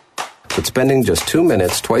 But spending just 2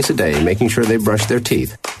 minutes twice a day making sure they brush their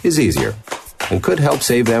teeth is easier and could help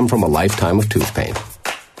save them from a lifetime of tooth pain.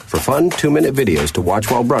 For fun 2-minute videos to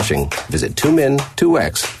watch while brushing, visit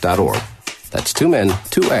 2min2x.org. That's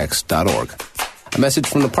 2min2x.org. A message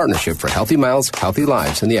from the Partnership for Healthy Mouths, Healthy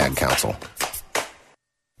Lives, and the Ad Council.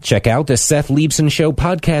 Check out the Seth Leibson Show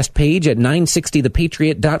podcast page at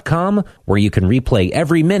 960thepatriot.com, where you can replay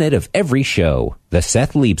every minute of every show. The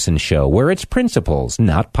Seth Leibson Show, where it's principles,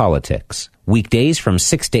 not politics. Weekdays from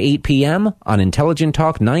 6 to 8 p.m. on Intelligent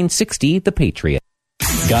Talk 960 The Patriot.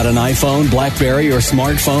 Got an iPhone, BlackBerry, or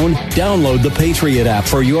smartphone? Download the Patriot app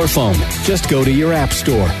for your phone. Just go to your app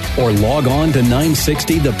store or log on to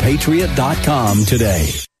 960thepatriot.com today.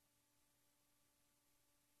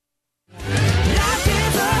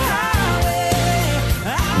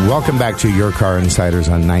 Welcome back to Your Car Insiders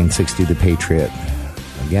on 960 The Patriot.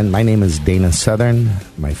 Again, my name is Dana Southern.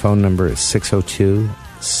 My phone number is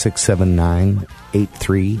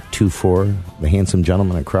 602-679-8324. The handsome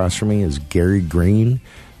gentleman across from me is Gary Green.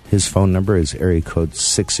 His phone number is area code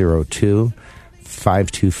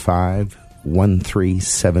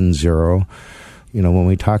 602-525-1370. You know, when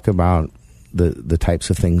we talk about the types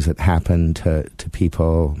of things that happen to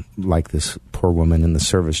people like this poor woman in the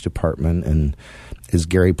service department, and as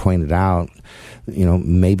Gary pointed out, you know,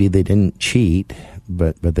 maybe they didn't cheat,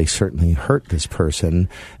 but they certainly hurt this person.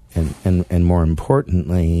 And more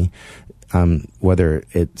importantly, whether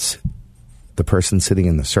it's the person sitting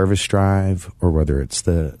in the service drive or whether it's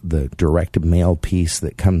the direct mail piece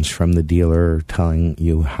that comes from the dealer telling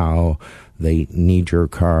you how they need your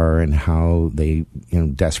car and how they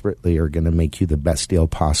desperately are going to make you the best deal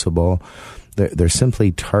possible. They're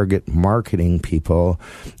simply target marketing people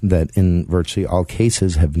that in virtually all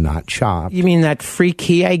cases have not shopped. You mean that free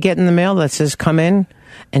key I get in the mail that says come in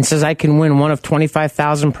and says I can win one of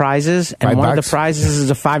 25,000 prizes, and one of the prizes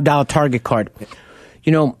is a $5 Target card?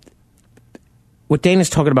 What Dana's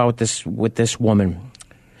talking about with this woman,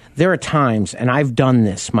 there are times, and I've done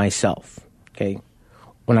this myself, okay,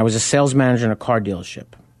 when I was a sales manager in a car dealership,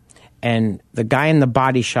 and the guy in the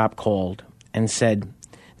body shop called and said,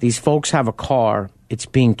 these folks have a car, it's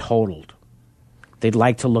being totaled. They'd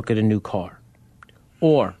like to look at a new car.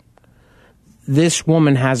 Or, this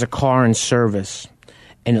woman has a car in service,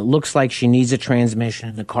 and it looks like she needs a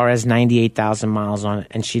transmission. The car has 98,000 miles on it,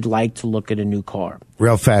 and she'd like to look at a new car.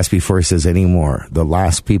 Real fast before he says any more, the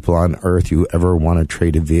last people on earth you ever want to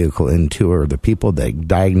trade a vehicle into are the people that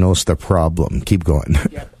diagnose the problem. Keep going.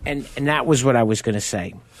 Yeah, and that was what I was going to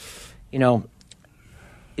say.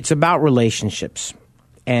 It's about relationships.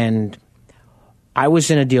 And I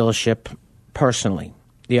was in a dealership personally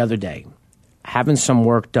the other day having some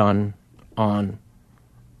work done on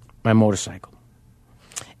my motorcycle.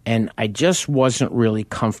 And I just wasn't really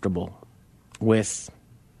comfortable with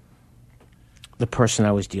the person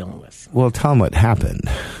I was dealing with. Well, tell him what happened.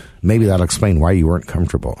 Maybe that'll explain why you weren't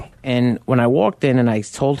comfortable. And when I walked in and I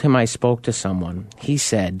told him I spoke to someone, he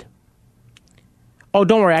said, "Oh,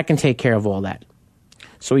 don't worry, I can take care of all that."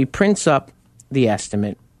 So he prints up the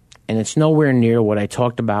estimate, and it's nowhere near what I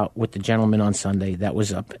talked about with the gentleman on Sunday that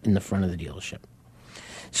was up in the front of the dealership.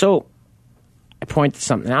 So I pointed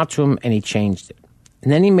something out to him, and he changed it.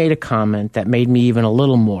 And then he made a comment that made me even a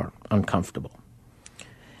little more uncomfortable.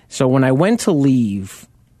 So when I went to leave,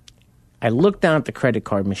 I looked down at the credit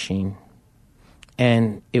card machine,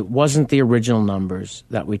 and it wasn't the original numbers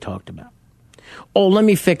that we talked about. "Oh, let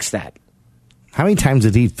me fix that." How many times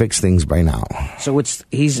did he fix things by now? So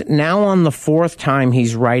he's now on the fourth time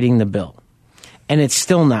he's writing the bill, and it's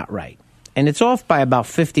still not right. And it's off by about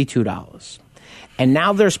 $52. And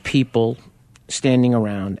now there's people standing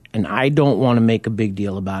around, and I don't want to make a big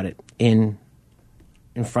deal about it in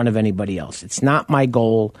front of anybody else. It's not my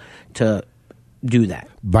goal to do that.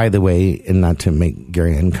 By the way, and not to make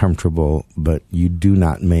Gary uncomfortable, but you do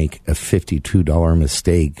not make a $52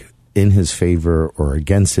 mistake in his favor or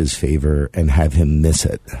against his favor and have him miss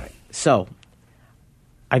it. So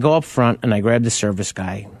I go up front and I grab the service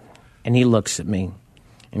guy, and he looks at me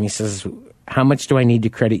and he says, "How much do I need to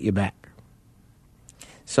credit you back?"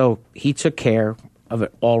 So he took care of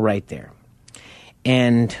it all right there.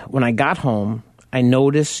 And when I got home, I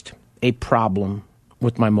noticed a problem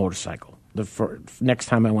with my motorcycle the next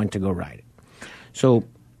time I went to go ride it. So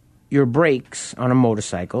your brakes on a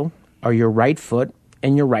motorcycle are your right foot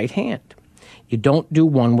and your right hand. You don't do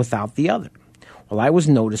one without the other. Well, I was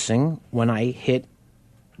noticing when I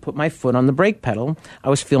put my foot on the brake pedal, I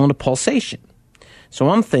was feeling a pulsation. So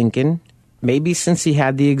I'm thinking, maybe since he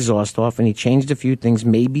had the exhaust off and he changed a few things,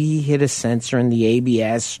 maybe he hit a sensor in the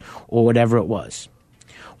ABS or whatever it was.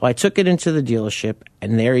 Well, I took it into the dealership,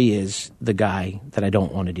 and there he is, the guy that I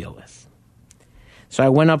don't want to deal with. So I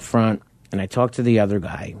went up front, and I talked to the other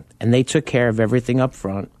guy, and they took care of everything up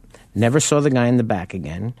front. Never saw the guy in the back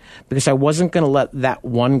again, because I wasn't going to let that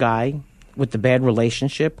one guy with the bad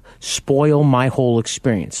relationship spoil my whole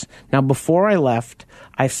experience. Now, before I left,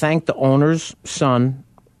 I thanked the owner's son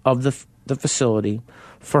of the facility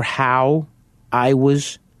for how I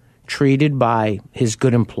was treated by his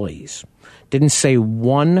good employees. Didn't say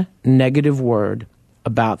one negative word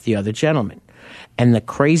about the other gentleman. And the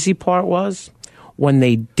crazy part was, when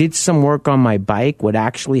they did some work on my bike, what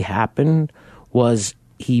actually happened was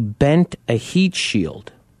he bent a heat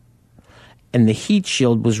shield, and the heat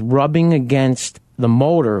shield was rubbing against the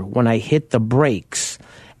motor when I hit the brakes,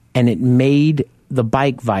 and it made the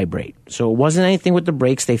bike vibrate. So it wasn't anything with the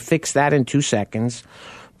brakes. They fixed that in 2 seconds.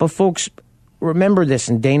 But folks, remember this,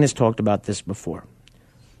 and Dana's talked about this before.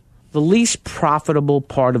 The least profitable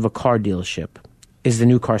part of a car dealership is the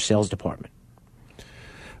new car sales department.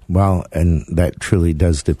 Well, and that truly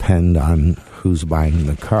does depend on who's buying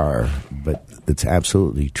the car, but it's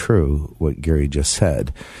absolutely true what Gary just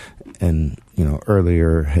said. And,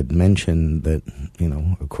 earlier had mentioned that,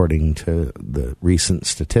 according to the recent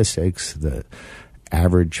statistics, the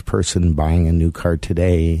average person buying a new car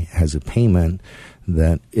today has a payment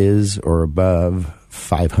that is or above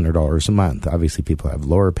 $500 a month. Obviously, people have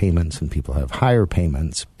lower payments and people have higher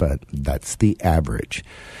payments, but that's the average.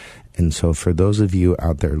 And so for those of you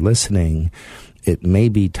out there listening, it may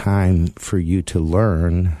be time for you to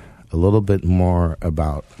learn a little bit more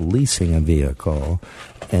about leasing a vehicle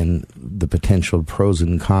and the potential pros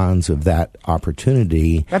and cons of that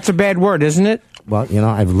opportunity. That's a bad word, isn't it? Well,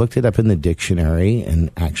 I've looked it up in the dictionary, and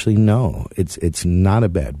actually, no, it's not a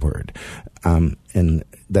bad word. And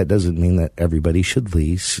that doesn't mean that everybody should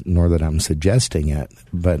lease, nor that I'm suggesting it.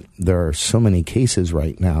 But there are so many cases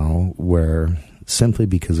right now where simply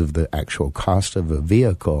because of the actual cost of a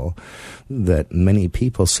vehicle that many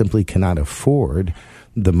people simply cannot afford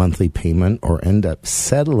the monthly payment or end up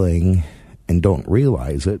settling and don't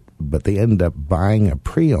realize it, but they end up buying a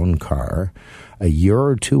pre-owned car a year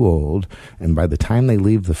or two old, and by the time they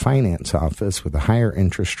leave the finance office with a higher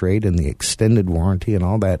interest rate and the extended warranty and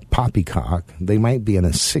all that poppycock, they might be in a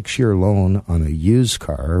 6-year loan on a used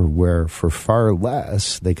car where for far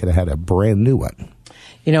less they could have had a brand new one.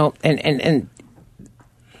 And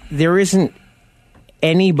there isn't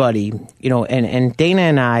anybody, and Dana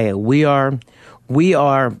and I, we are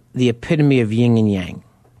the epitome of yin and yang,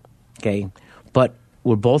 okay? But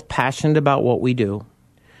we're both passionate about what we do,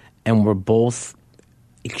 and we're both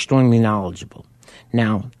extremely knowledgeable.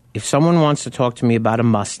 Now, if someone wants to talk to me about a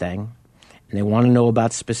Mustang, and they want to know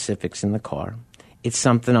about specifics in the car, it's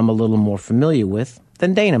something I'm a little more familiar with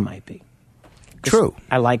than Dana might be. True.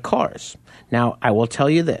 I like cars. Now, I will tell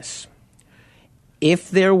you this.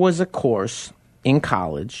 If there was a course in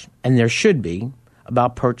college, and there should be,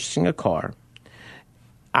 about purchasing a car,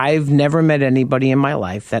 I've never met anybody in my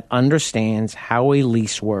life that understands how a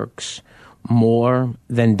lease works more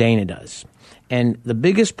than Dana does. And the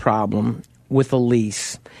biggest problem with a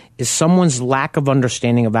lease is someone's lack of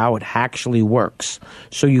understanding of how it actually works.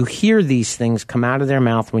 So you hear these things come out of their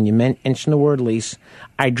mouth when you mention the word lease.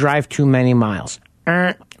 I drive too many miles.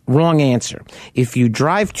 Wrong answer. If you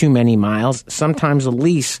drive too many miles, sometimes a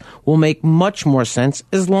lease will make much more sense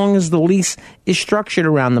as long as the lease is structured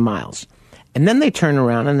around the miles. And then they turn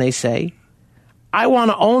around and they say, I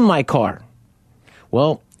want to own my car.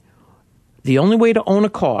 Well, the only way to own a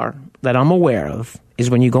car that I'm aware of is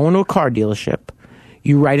when you go into a car dealership,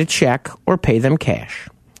 you write a check or pay them cash.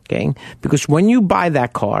 Okay? Because when you buy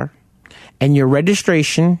that car and your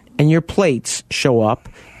registration and your plates show up,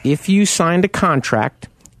 if you signed a contract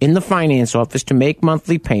in the finance office to make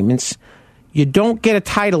monthly payments, you don't get a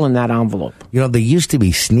title in that envelope. They used to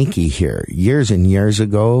be sneaky here. Years and years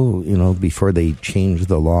ago, before they changed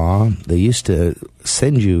the law, they used to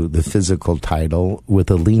send you the physical title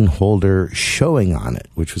with a lien holder showing on it,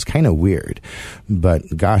 which was kind of weird.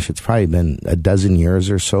 But gosh, it's probably been a dozen years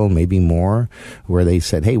or so, maybe more, where they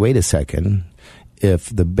said, hey, wait a second.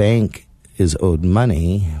 If the bank is owed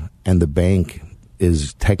money and the bank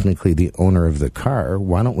is technically the owner of the car,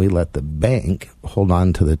 why don't we let the bank hold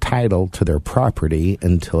on to the title to their property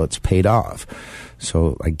until it's paid off?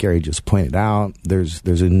 So like Gary just pointed out, there's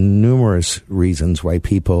numerous reasons why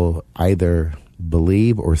people either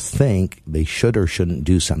believe or think they should or shouldn't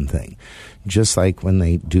do something. Just like when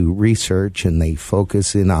they do research and they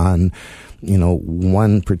focus in on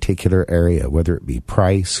one particular area, whether it be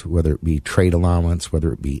price, whether it be trade allowance,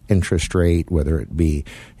 whether it be interest rate, whether it be,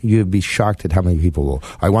 you'd be shocked at how many people will,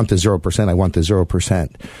 I want the 0%, I want the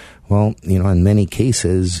 0%. Well, in many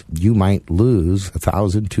cases, you might lose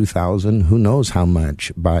 $1,000, $2,000, who knows how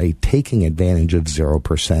much by taking advantage of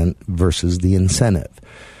 0% versus the incentive.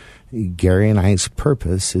 Gary and I's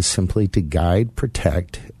purpose is simply to guide,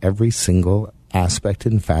 protect every single aspect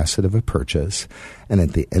and facet of a purchase, and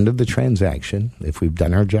at the end of the transaction, if we've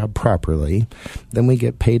done our job properly, then we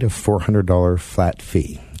get paid a $400 flat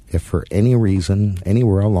fee. If for any reason,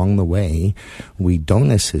 anywhere along the way, we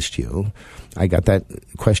don't assist you, I got that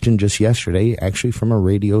question just yesterday, actually from a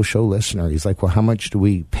radio show listener. He's like, well, how much do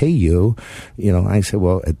we pay you? I said,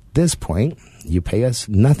 well, at this point, you pay us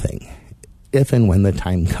nothing. If and when the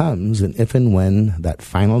time comes, and if and when that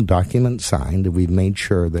final document signed, we've made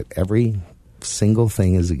sure that every single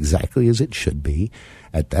thing is exactly as it should be,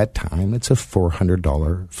 at that time, it's a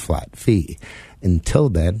 $400 flat fee. Until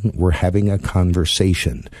then, we're having a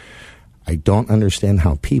conversation. I don't understand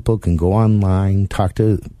how people can go online, talk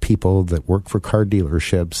to people that work for car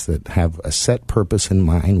dealerships that have a set purpose in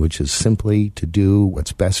mind, which is simply to do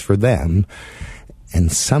what's best for them,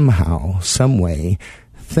 and somehow, some way,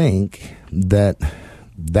 think that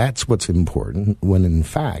that's what's important, when in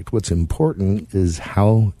fact, what's important is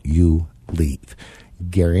how you leave.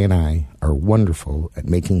 Gary and I are wonderful at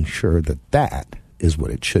making sure that that is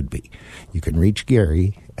what it should be. You can reach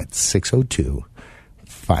Gary at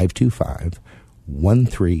 602-525-1010.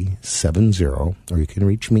 602-1370, or you can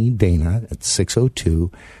reach me, Dana, at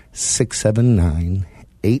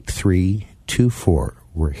 602-679-8324.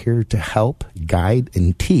 We're here to help, guide,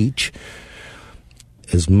 and teach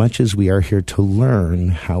as much as we are here to learn.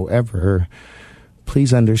 However,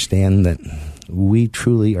 please understand that we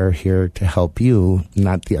truly are here to help you,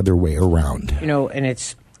 not the other way around. You know, and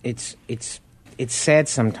it's sad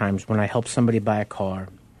sometimes when I help somebody buy a car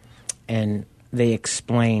and they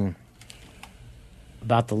explain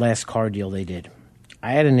about the last car deal they did.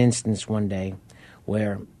 I had an instance one day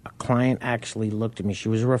where a client actually looked at me. She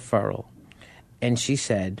was a referral. And she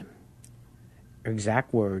said, her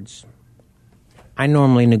exact words, I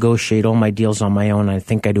normally negotiate all my deals on my own. I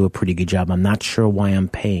think I do a pretty good job. I'm not sure why I'm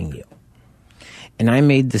paying you. And I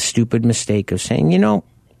made the stupid mistake of saying, you know,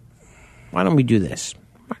 why don't we do this?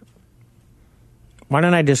 Why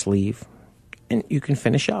don't I just leave and you can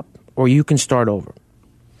finish up or you can start over?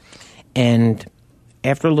 And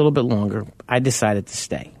after a little bit longer, I decided to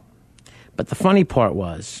stay. But the funny part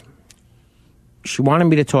was, she wanted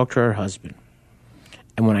me to talk to her husband.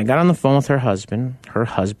 And when I got on the phone with her husband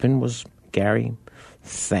was, Gary,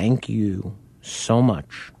 thank you so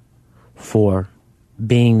much for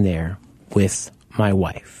being there with my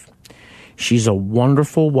wife. She's a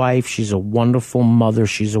wonderful wife. She's a wonderful mother.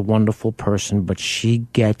 She's a wonderful person. But she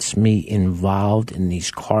gets me involved in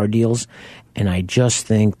these car deals, and I just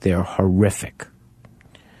think they're horrific.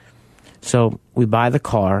 So we buy the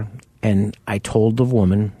car, and I told the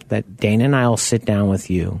woman that Dana and I will sit down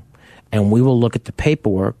with you, and we will look at the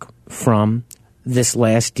paperwork from this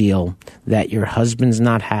last deal that your husband's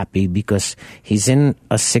not happy because he's in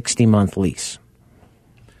a 60-month lease.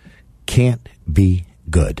 Can't be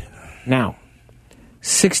good. Now,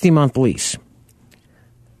 60-month lease,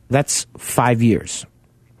 that's 5 years.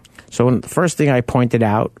 So the first thing I pointed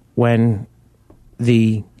out when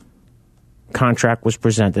the contract was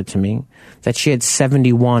presented to me, that she had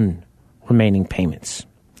 71 remaining payments.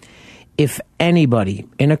 If anybody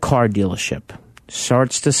in a car dealership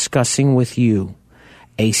starts discussing with you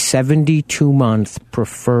a 72-month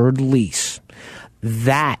preferred lease,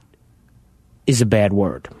 that is a bad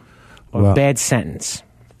word or a bad sentence.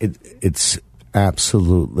 It's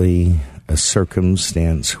absolutely a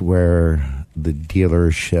circumstance where the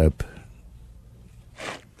dealership,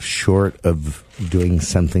 short of doing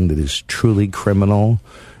something that is truly criminal,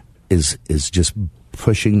 is just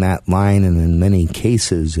pushing that line, and in many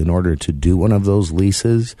cases, in order to do one of those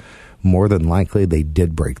leases, more than likely they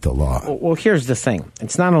did break the law. Well, here's the thing.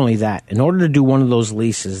 It's not only that. In order to do one of those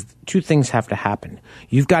leases, two things have to happen.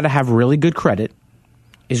 You've got to have really good credit,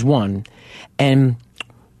 is one, and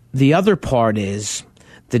the other part is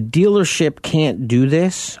the dealership can't do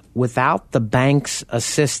this without the bank's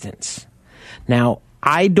assistance. Now,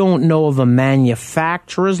 I don't know of a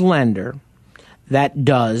manufacturer's lender that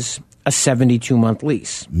does a 72-month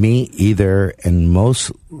lease. Me either, and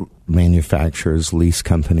most manufacturers, lease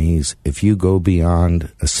companies, if you go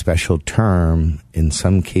beyond a special term, in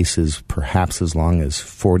some cases perhaps as long as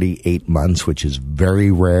 48 months, which is very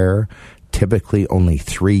rare, typically only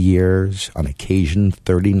 3 years, on occasion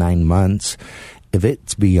 39 months. If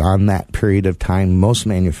it's beyond that period of time, most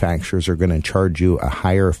manufacturers are going to charge you a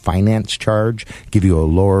higher finance charge, give you a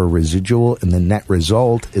lower residual, and the net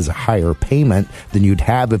result is a higher payment than you'd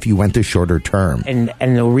have if you went to shorter term. And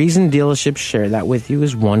the reason dealerships share that with you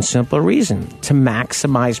is one simple reason: to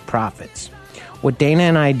maximize profits. What Dana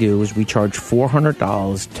and I do is we charge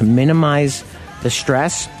 $400 to minimize the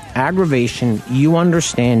stress, aggravation, you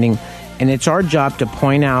understanding, and it's our job to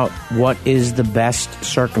point out what is the best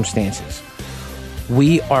circumstances.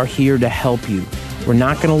 We are here to help you. We're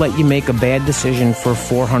not going to let you make a bad decision for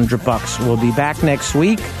 $400. We'll be back next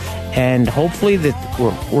week, and hopefully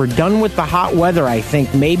that we're done with the hot weather, I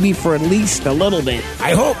think, maybe for at least a little bit.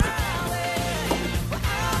 I hope.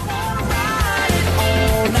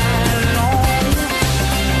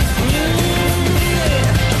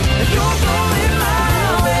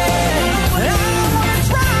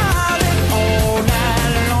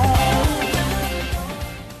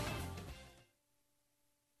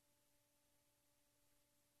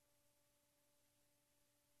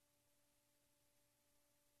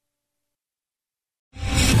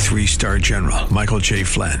 Three-star General Michael J.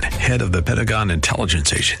 Flynn, head of the Pentagon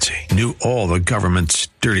Intelligence Agency, knew all the government's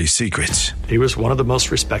dirty secrets. He was one of the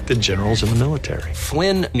most respected generals in the military.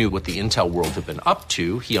 Flynn knew what the intel world had been up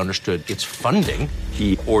to. He understood its funding.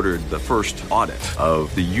 He ordered the first audit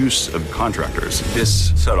of the use of contractors.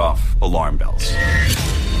 This set off alarm bells.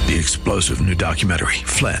 The explosive new documentary,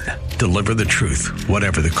 Flynn, Deliver the Truth,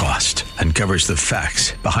 Whatever the Cost, uncovers the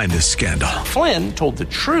facts behind this scandal. Flynn told the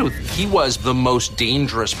truth. He was the most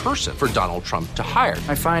dangerous person for Donald Trump to hire.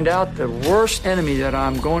 I find out the worst enemy that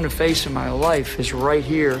I'm going to face in my life is right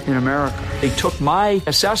here in America. They took my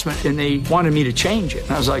assessment and they wanted me to change it.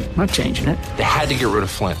 And I was like, I'm not changing it. They had to get rid of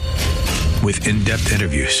Flynn. With in-depth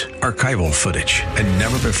interviews, archival footage, and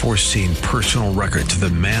never-before-seen personal records of the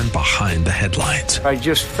man behind the headlines. I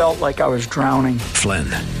just felt like I was drowning. Flynn,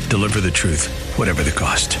 Deliver the Truth, Whatever the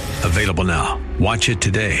Cost. Available now. Watch it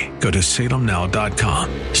today. Go to salemnow.com.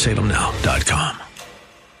 salemnow.com.